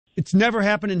It's never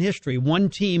happened in history. One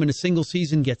team in a single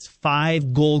season gets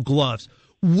 5 Gold Gloves.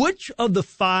 Which of the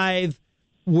 5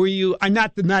 were you?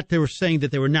 Not they were saying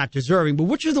that they were not deserving, but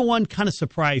which of the one kind of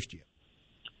surprised you?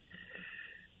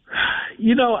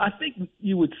 I think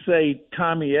you would say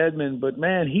Tommy Edman, but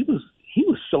man, he was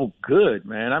so good,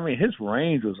 man. I mean, his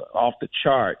range was off the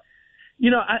chart.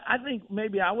 I think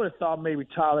maybe I would have thought maybe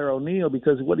Tyler O'Neill,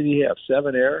 because what did he have,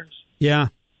 7 errors? Yeah.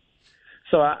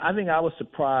 So I think I was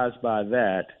surprised by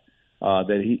that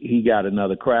he got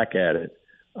another crack at it.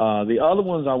 The other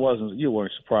ones you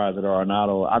weren't surprised at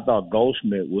Arenado. I thought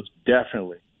Goldschmidt was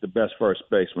definitely the best first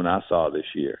baseman I saw this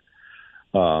year.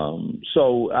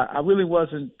 So I really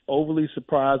wasn't overly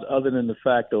surprised, other than the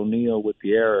fact O'Neill with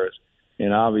the errors.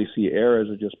 And obviously errors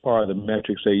are just part of the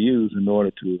metrics they use in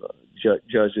order to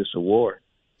judge this award.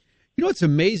 What's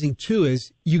amazing, too,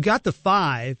 is you got the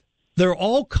 5. They're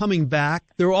all coming back.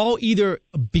 They're all either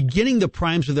beginning the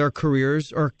primes of their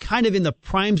careers or kind of in the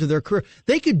primes of their career.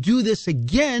 They could do this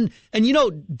again. And,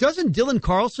 doesn't Dylan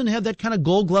Carlson have that kind of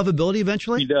Gold Glove ability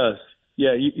eventually? He does.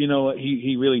 Yeah,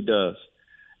 he really does.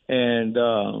 And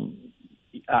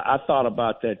I thought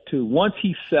about that, too. Once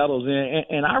he settles in,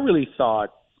 and I really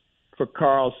thought for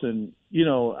Carlson,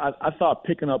 I thought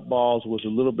picking up balls was a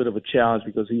little bit of a challenge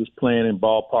because he was playing in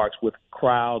ballparks with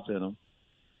crowds in them.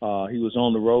 He was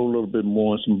on the road a little bit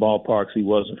more in some ballparks he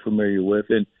wasn't familiar with.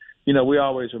 And, we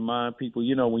always remind people,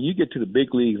 when you get to the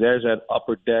big leagues, there's that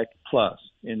upper deck plus.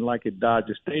 And like at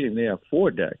Dodger Stadium, they have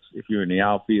 4 decks if you're in the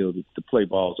outfield to play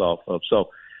balls off of. So,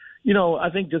 I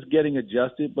think just getting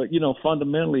adjusted. But,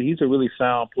 fundamentally, he's a really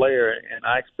sound player, and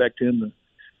I expect him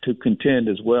to contend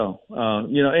as well.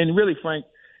 And really, Frank,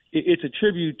 it's a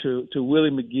tribute to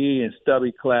Willie McGee and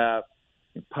Stubby Clapp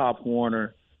and Pop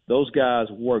Warner. Those guys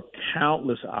work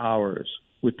countless hours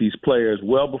with these players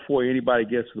well before anybody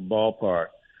gets to the ballpark.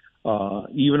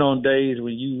 Even on days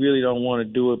when you really don't want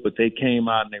to do it, but they came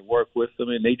out and they worked with them,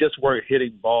 and they just weren't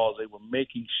hitting balls. They were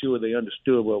making sure they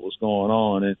understood what was going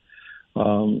on. And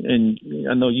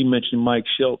I know you mentioned Mike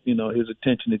Schultz, his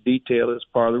attention to detail is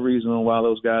part of the reason why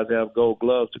those guys have Gold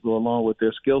Gloves to go along with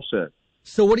their skill set.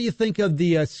 So what do you think of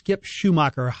the Skip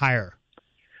Schumaker hire?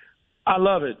 I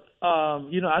love it.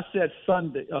 I said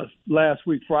last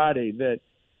week, Friday, that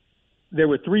there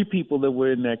were 3 people that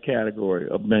were in that category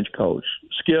of bench coach: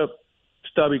 Skip,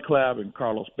 Stubby Clapp, and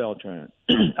Carlos Beltran.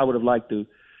 I would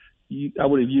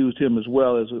have used him as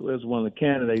well as one of the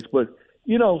candidates. But,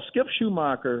 Skip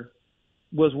Schumaker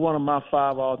was one of my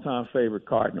 5 all-time favorite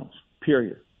Cardinals,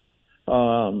 period.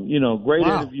 Great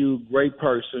interview, great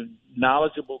person,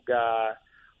 knowledgeable guy,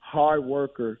 hard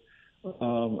worker. I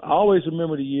always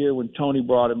remember the year when Tony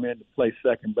brought him in to play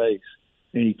second base,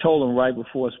 and he told him right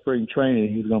before spring training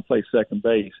he was going to play second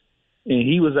base. And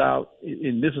he was out,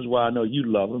 and this is why I know you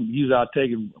love him, he was out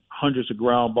taking hundreds of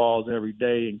ground balls every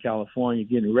day in California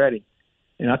getting ready.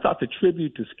 And I thought the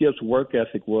tribute to Skip's work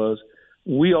ethic was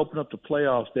we opened up the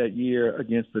playoffs that year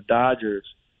against the Dodgers,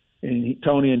 and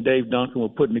Tony and Dave Duncan were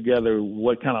putting together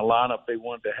what kind of lineup they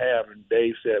wanted to have, and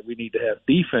Dave said we need to have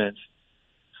defense.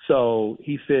 So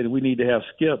he said we need to have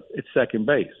Skip at second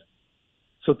base.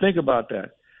 So think about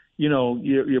that.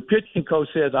 Your pitching coach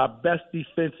says our best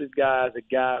defensive guy is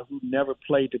a guy who never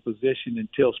played the position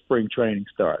until spring training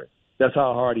started. That's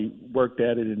how hard he worked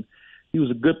at it, and he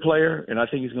was a good player, and I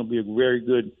think he's going to be a very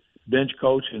good bench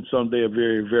coach and someday a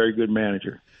very, very good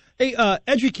manager. Hey,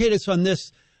 educate us on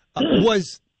this.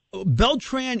 Was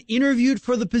Beltran interviewed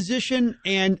for the position?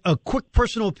 And a quick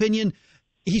personal opinion,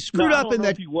 he screwed up in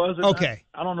that. He was or okay.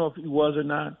 Not. I don't know if he was or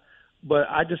not, but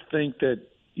I just think that,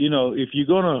 if you're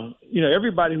going to,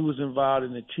 everybody who was involved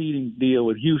in the cheating deal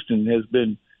with Houston has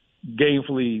been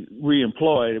gainfully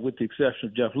reemployed with the exception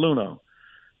of Jeff Luhnow.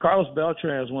 Carlos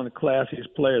Beltran is one of the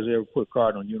classiest players they ever put a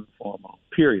Cardinal uniform on,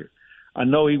 period. I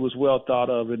know he was well thought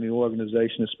of in the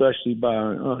organization, especially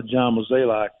by John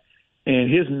Mozeliak,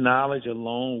 and his knowledge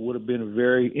alone would have been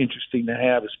very interesting to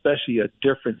have, especially a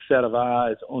different set of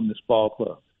eyes on this ball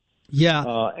club. Yeah.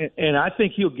 And I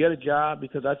think he'll get a job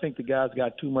because I think the guy's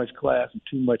got too much class and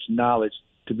too much knowledge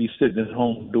to be sitting at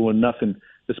home doing nothing,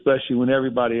 especially when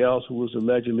everybody else who was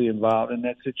allegedly involved in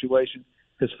that situation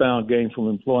has found gainful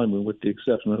employment with the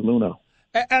exception of Luhnow.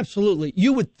 Absolutely.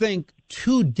 You would think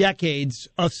 2 decades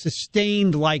of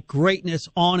sustained greatness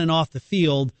on and off the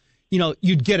field,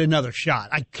 you'd get another shot.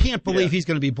 I can't believe he's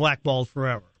going to be blackballed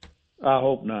forever. I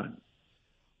hope not.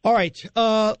 All right.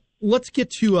 Let's get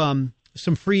to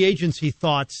some free agency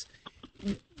thoughts.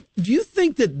 Do you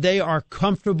think that they are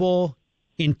comfortable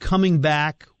in coming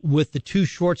back with the 2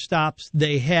 shortstops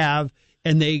they have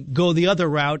and they go the other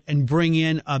route and bring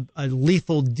in a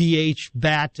lethal DH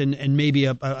bat and maybe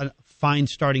a fine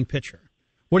starting pitcher?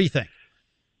 What do you think?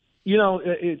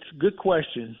 It's a good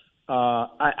question.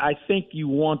 I think you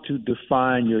want to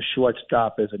define your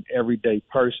shortstop as an everyday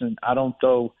person. I don't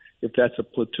know if that's a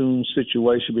platoon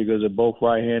situation because they're both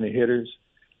right-handed hitters.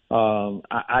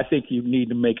 I think you need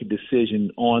to make a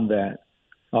decision on that.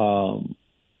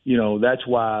 That's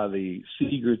why the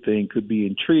Seager thing could be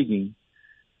intriguing.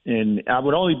 And I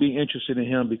would only be interested in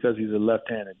him because he's a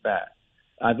left-handed bat.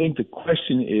 I think the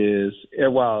question is,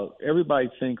 while everybody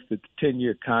thinks that the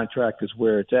 10-year contract is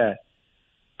where it's at,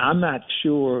 I'm not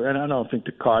sure, and I don't think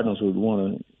the Cardinals would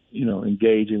want to,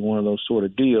 engage in one of those sort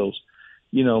of deals.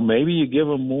 Maybe you give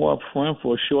them more up front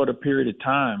for a shorter period of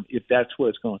time if that's what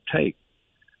it's going to take.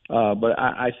 But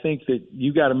I think that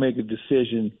you got to make a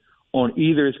decision on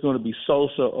either it's going to be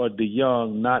Sosa or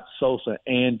DeYoung, not Sosa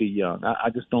and DeYoung. I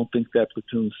just don't think that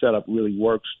platoon setup really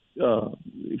works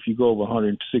if you go over a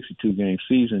 162-game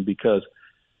season because,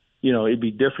 it'd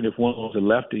be different if one was a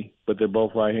lefty, but they're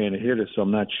both right-handed hitters, so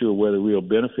I'm not sure where the real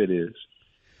benefit is.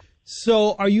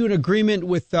 So are you in agreement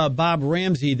with Bob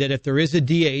Ramsey that if there is a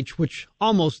DH, which it's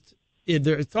almost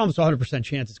 100%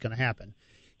 chance it's going to happen,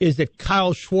 is that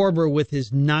Kyle Schwarber with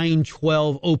his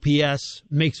 912 OPS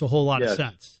makes a whole lot of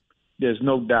sense? There's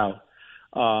no doubt.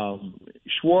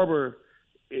 Schwarber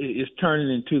is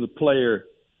turning into the player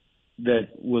that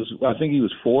I think he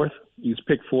was fourth. He was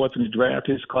picked fourth in the draft,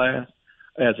 his class,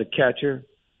 as a catcher.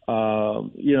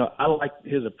 I like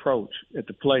his approach at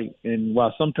the plate. And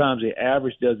while sometimes the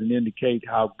average doesn't indicate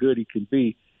how good he can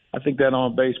be, I think that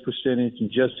on-base percentage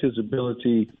and just his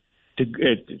ability to,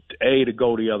 A, to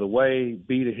go the other way,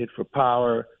 B, to hit for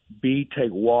power, B,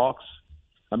 take walks.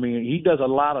 I mean, he does a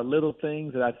lot of little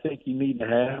things that I think you need to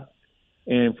have.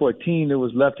 And for a team that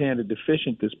was left-handed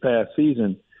deficient this past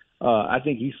season, I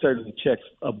think he certainly checks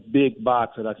a big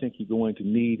box that I think you're going to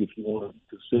need if you want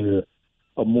to consider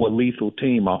a more lethal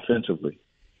team offensively.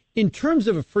 In terms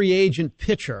of a free agent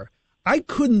pitcher, I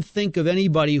couldn't think of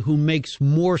anybody who makes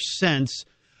more sense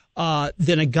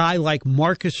than a guy like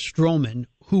Marcus Stroman,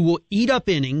 who will eat up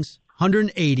innings,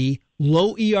 180,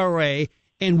 low ERA,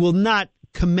 and will not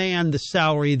command the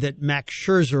salary that Max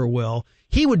Scherzer will.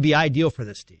 He would be ideal for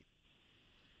this team.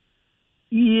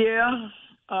 Yeah.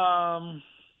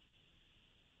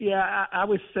 I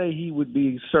would say he would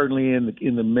be certainly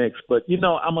in the mix. But,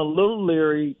 I'm a little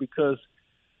leery because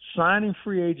signing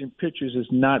free agent pitchers has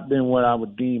not been what I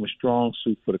would deem a strong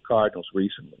suit for the Cardinals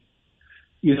recently.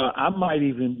 I might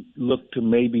even look to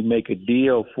maybe make a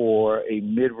deal for a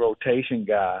mid-rotation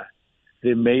guy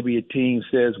that maybe a team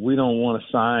says we don't want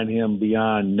to sign him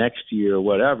beyond next year or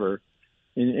whatever,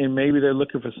 and maybe they're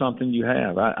looking for something you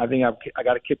have. I think I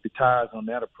got to kick the tires on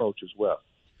that approach as well.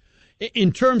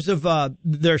 In terms of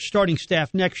their starting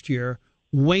staff next year,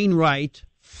 Wainwright,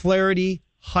 Flaherty,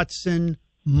 Hudson,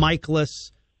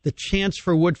 Michaelis, the chance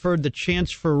for Woodford, the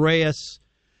chance for Reyes.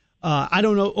 I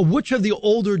don't know, which of the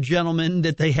older gentlemen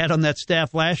that they had on that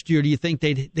staff last year do you think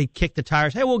they kick the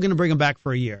tires? Hey, we're going to bring them back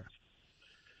for a year.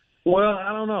 Well,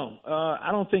 I don't know.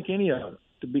 I don't think any of it.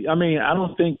 I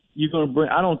don't think you're going to bring.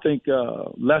 I don't think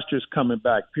Lester's coming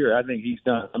back. Period. I think he's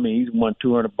done. He's won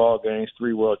 200 ball games,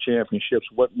 3 world championships.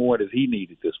 What more does he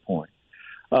need at this point?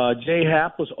 Jay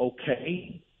Happ was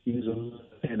okay. He's a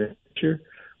pitcher,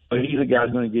 but he's a guy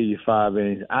who's going to give you 5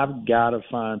 innings. I've got to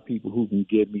find people who can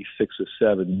give me 6 or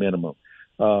 7 minimum.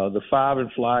 The 5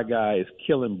 and fly guy is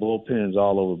killing bullpens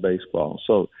all over baseball.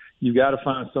 So you got to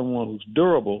find someone who's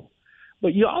durable.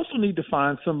 But you also need to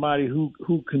find somebody who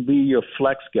can be your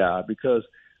flex guy because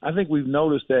I think we've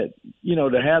noticed that,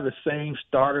 to have the same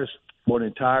starters for an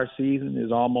entire season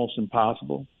is almost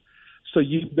impossible. So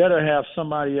you better have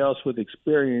somebody else with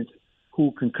experience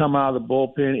who can come out of the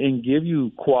bullpen and give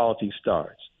you quality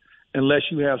starts. Unless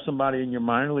you have somebody in your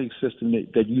minor league system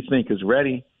that you think is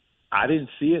ready. I didn't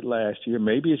see it last year.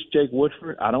 Maybe it's Jake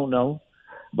Woodford. I don't know.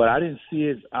 But I didn't see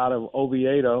it out of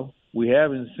Oviedo. We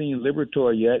haven't seen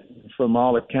Liberatore yet. From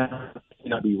all accounts, he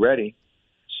may not be ready.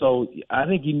 So I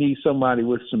think you need somebody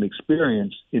with some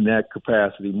experience in that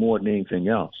capacity more than anything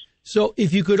else. So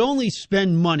if you could only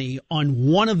spend money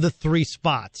on one of the 3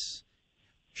 spots,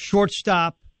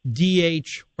 shortstop,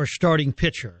 DH, or starting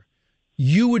pitcher,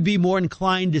 you would be more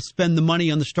inclined to spend the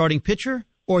money on the starting pitcher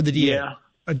or the DH? Yeah,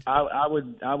 I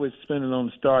would spend it on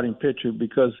the starting pitcher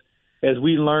because as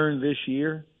we learned this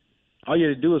year, all you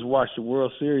had to do is watch the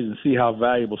World Series and see how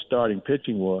valuable starting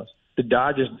pitching was. The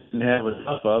Dodgers didn't have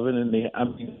enough of it, and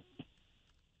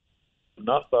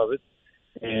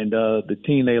the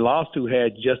team they lost to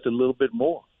had just a little bit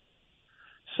more.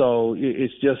 So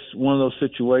it's just one of those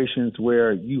situations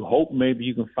where you hope maybe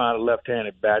you can find a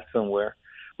left-handed bat somewhere.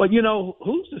 But,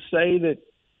 who's to say that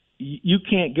you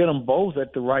can't get them both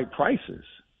at the right prices?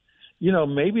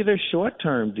 maybe they're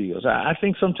short-term deals. I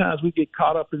think sometimes we get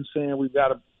caught up in saying we've got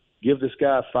to give this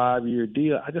guy a 5-year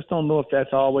deal. I just don't know if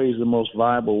that's always the most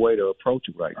viable way to approach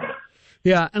it right now.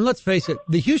 Yeah, and let's face it,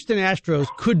 the Houston Astros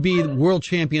could be world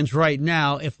champions right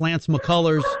now if Lance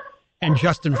McCullers and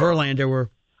Justin Verlander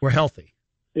were healthy.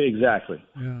 Exactly.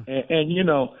 Yeah.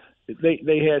 And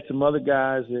they had some other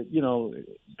guys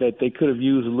that they could have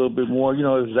used a little bit more.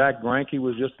 If Zach Greinke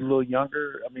was just a little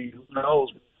younger, I mean, who knows?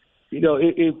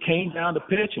 It came down to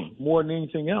pitching more than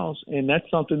anything else, and that's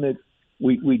something that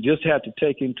we just have to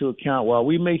take into account. While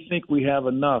we may think we have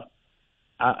enough,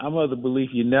 I'm of the belief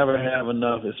you never have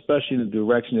enough, especially in the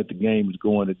direction that the game is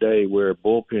going today, where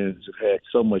bullpens have had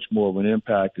so much more of an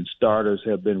impact and starters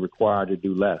have been required to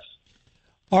do less.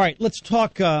 All right, let's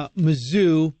talk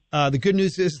Mizzou. The good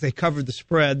news is they covered the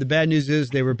spread. The bad news is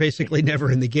they were basically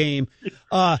never in the game.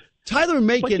 Tyler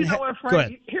Macon. But you know what,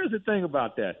 Frank? Here's the thing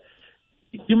about that.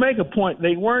 You make a point.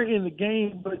 They weren't in the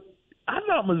game, but I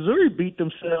thought Missouri beat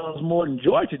themselves more than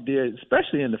Georgia did,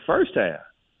 especially in the first half.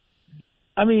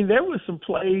 I mean, there were some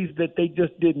plays that they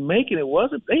just didn't make, and it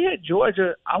wasn't. They had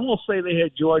Georgia. I won't say they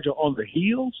had Georgia on the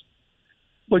heels,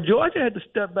 but Georgia had to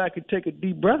step back and take a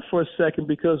deep breath for a second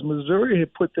because Missouri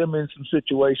had put them in some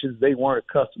situations they weren't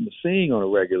accustomed to seeing on a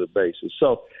regular basis.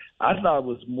 So I thought it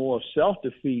was more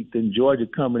self-defeat than Georgia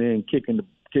coming in and kicking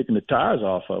the tires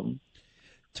off of them.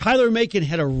 Tyler Macon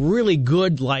had a really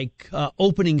good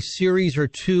opening series or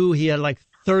two. He had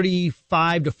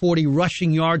 35 to 40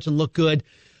 rushing yards and looked good.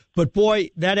 But,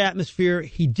 boy, that atmosphere,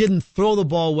 he didn't throw the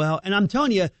ball well. And I'm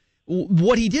telling you,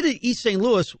 what he did at East St.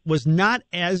 Louis was not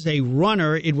as a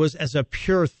runner. It was as a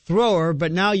pure thrower.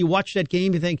 But now you watch that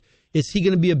game, you think, is he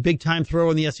going to be a big-time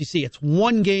thrower in the SEC? It's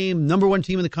one game, number one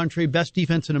team in the country, best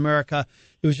defense in America.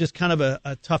 It was just kind of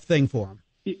a tough thing for him.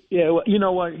 Yeah, well, you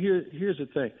know what? Here's the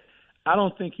thing. I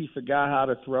don't think he forgot how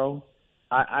to throw.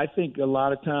 I think a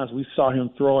lot of times we saw him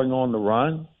throwing on the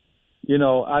run.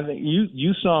 I think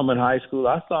you saw him in high school.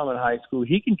 I saw him in high school.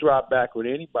 He can drop back with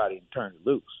anybody and turn it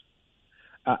loose.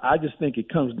 I just think it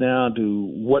comes down to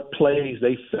what plays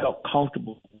they felt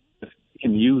comfortable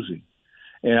in using.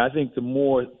 And I think the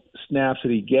more snaps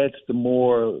that he gets, the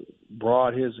more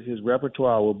broad his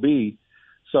repertoire will be.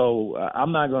 So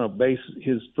I'm not going to base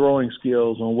his throwing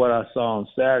skills on what I saw on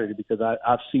Saturday because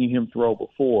I've seen him throw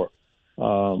before.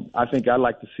 I think I'd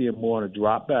like to see him more in a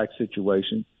drop-back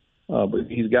situation. But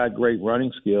he's got great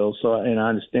running skills, and I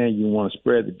understand you want to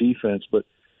spread the defense, but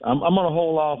I'm going to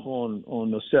hold off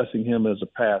on assessing him as a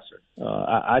passer.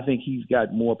 I think he's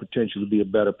got more potential to be a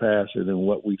better passer than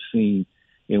what we've seen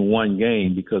in one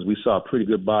game because we saw a pretty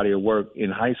good body of work in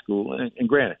high school. And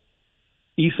granted,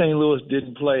 East St. Louis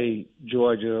didn't play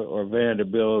Georgia or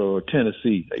Vanderbilt or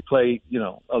Tennessee. They played,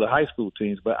 other high school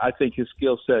teams, but I think his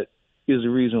skill set is the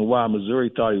reason why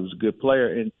Missouri thought he was a good player,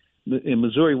 and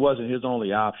Missouri wasn't his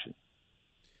only option.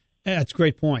 Yeah, that's a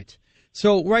great point.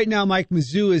 So right now, Mike,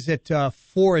 Mizzou is at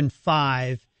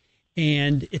 4-5,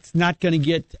 and it's not going to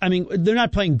get. I mean, they're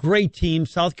not playing great teams.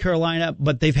 South Carolina,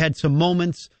 but they've had some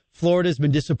moments. Florida's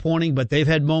been disappointing, but they've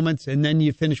had moments. And then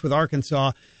you finish with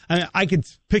Arkansas. I could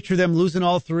picture them losing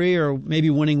all three, or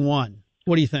maybe winning one.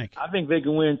 What do you think? I think they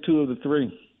can win 2 of the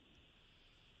 3.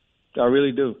 I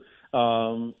really do.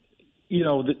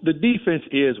 The defense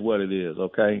is what it is.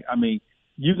 Okay, I mean.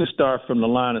 You can start from the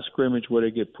line of scrimmage where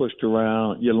they get pushed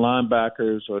around. Your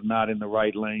linebackers are not in the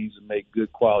right lanes and make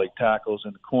good quality tackles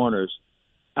in the corners.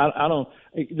 I don't.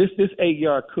 This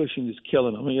 8-yard cushion is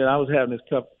killing them. I was having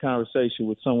this conversation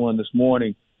with someone this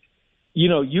morning.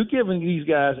 You're giving these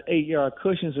guys 8-yard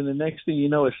cushions, and the next thing you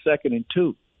know, it's 2nd and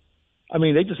 2. I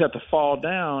mean, they just have to fall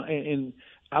down, and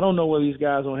I don't know whether these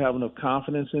guys don't have enough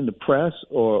confidence in the press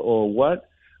or what.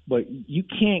 But you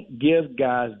can't give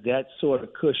guys that sort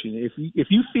of cushion. If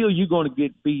you feel you're going to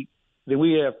get beat, then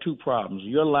we have 2 problems: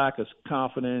 your lack of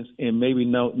confidence and maybe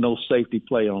no safety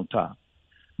play on top.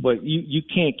 But you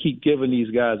can't keep giving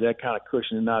these guys that kind of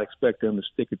cushion and not expect them to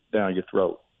stick it down your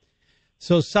throat.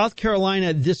 So South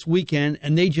Carolina this weekend,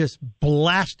 and they just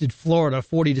blasted Florida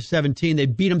 40-17. They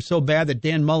beat them so bad that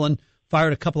Dan Mullen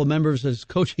fired a couple of members of his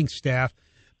coaching staff.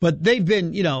 But they've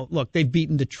been, they've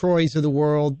beaten the Troys of the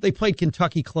world. They played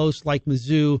Kentucky close like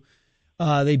Mizzou.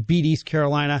 They beat East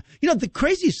Carolina. The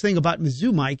craziest thing about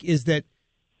Mizzou, Mike, is that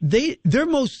their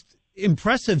most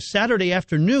impressive Saturday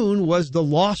afternoon was the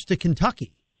loss to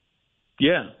Kentucky.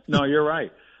 Yeah, no, you're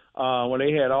right. When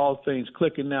they had all things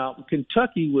clicking. Now,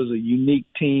 Kentucky was a unique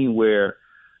team where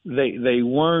they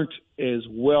weren't as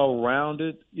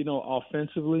well-rounded,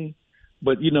 offensively.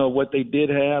 But, what they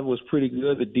did have was pretty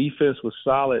good. The defense was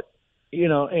solid.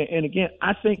 And again,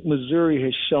 I think Missouri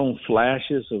has shown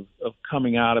flashes of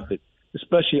coming out of it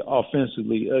especially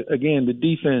offensively. Again, the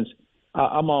defense,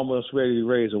 I'm almost ready to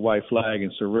raise a white flag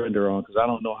and surrender on, because I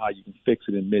don't know how you can fix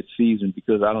it in midseason,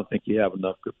 because I don't think you have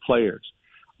enough good players.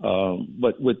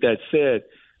 But with that said,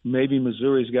 maybe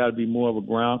Missouri's got to be more of a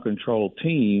ground control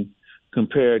team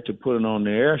compared to putting on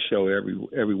the air show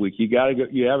every week. You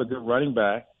have a good running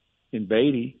back in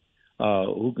Beatty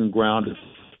who can ground it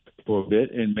for a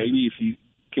bit, and maybe if you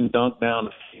can dunk down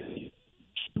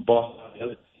the ball,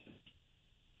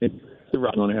 they're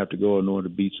going to have to go in order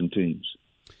to beat some teams.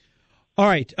 All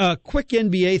right, quick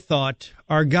NBA thought.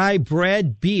 Our guy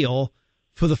Brad Beal,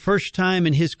 for the first time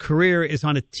in his career, is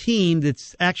on a team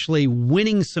that's actually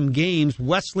winning some games.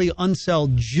 Wesley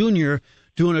Unseld Jr.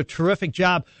 doing a terrific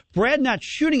job. Brad not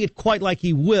shooting it quite like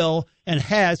he will and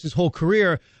has his whole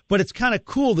career, but it's kind of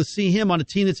cool to see him on a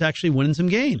team that's actually winning some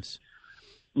games.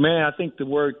 Man, I think the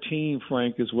word team,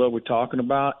 Frank, is what we're talking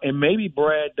about. And maybe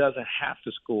Brad doesn't have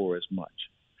to score as much.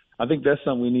 I think that's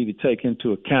something we need to take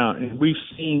into account. And we've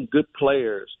seen good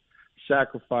players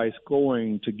sacrifice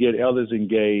scoring to get others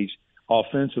engaged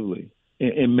offensively.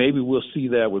 And maybe we'll see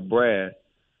that with Brad.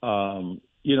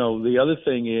 The other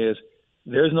thing is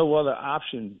there's no other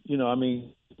option.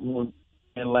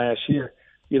 Last year,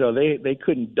 they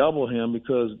couldn't double him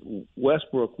because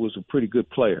Westbrook was a pretty good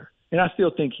player. And I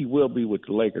still think he will be with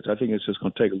the Lakers. I think it's just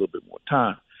going to take a little bit more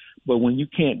time. But when you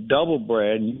can't double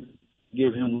Brad and you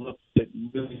give him look that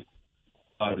really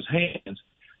out of his hands,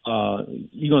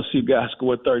 you're going to see guys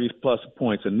score 30-plus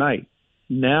points a night.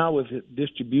 Now with his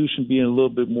distribution being a little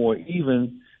bit more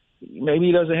even, maybe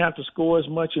he doesn't have to score as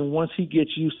much. And once he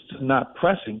gets used to not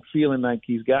pressing, feeling like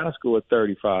he's got to score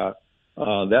 35,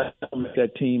 that will make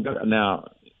that team better.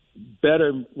 Now,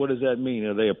 better, what does that mean?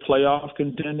 Are they a playoff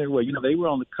contender? Well, they were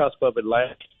on the cusp of it last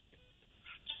year.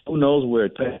 Who knows where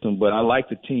it takes them, but I like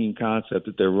the team concept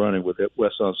that they're running with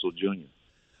Wes Unseld Jr.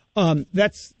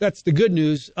 That's the good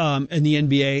news in the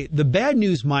NBA. The bad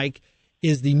news, Mike,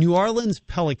 is the New Orleans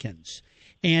Pelicans.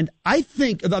 And I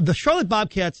think the Charlotte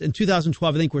Bobcats in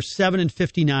 2012, I think, were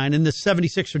 7-59, and the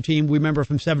 76er team, we remember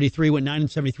from 73, went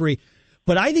 9-73.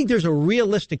 But I think there's a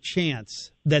realistic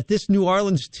chance that this New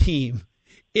Orleans team,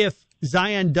 if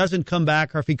Zion doesn't come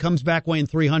back or if he comes back weighing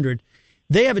 300,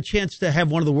 they have a chance to have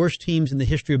one of the worst teams in the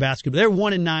history of basketball. They're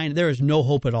 1-9. There is no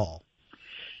hope at all.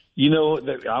 I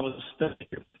was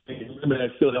thinking, remember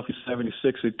that Philadelphia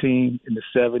 76er team in the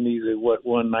 70s that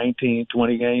won 19,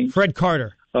 20 games? Fred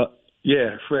Carter.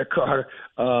 Yeah, Fred Carter.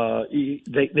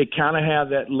 They kind of have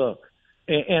that look.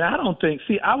 And I don't think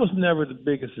 – I was never the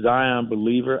biggest Zion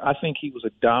believer. I think he was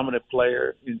a dominant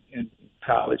player in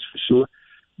college for sure.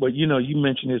 But, you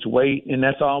mentioned his weight, and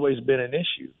that's always been an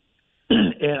issue.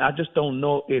 And I just don't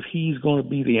know if he's going to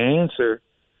be the answer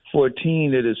for a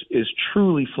team that is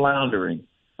truly floundering.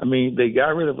 I mean, they got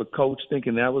rid of a coach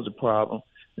thinking that was a problem,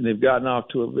 and they've gotten off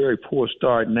to a very poor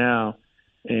start now.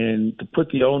 And to put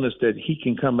the onus that he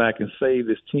can come back and save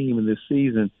this team in this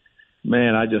season,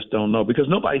 man, I just don't know. Because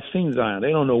nobody's seen Zion.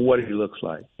 They don't know what he looks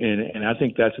like. And I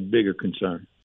think that's a bigger concern.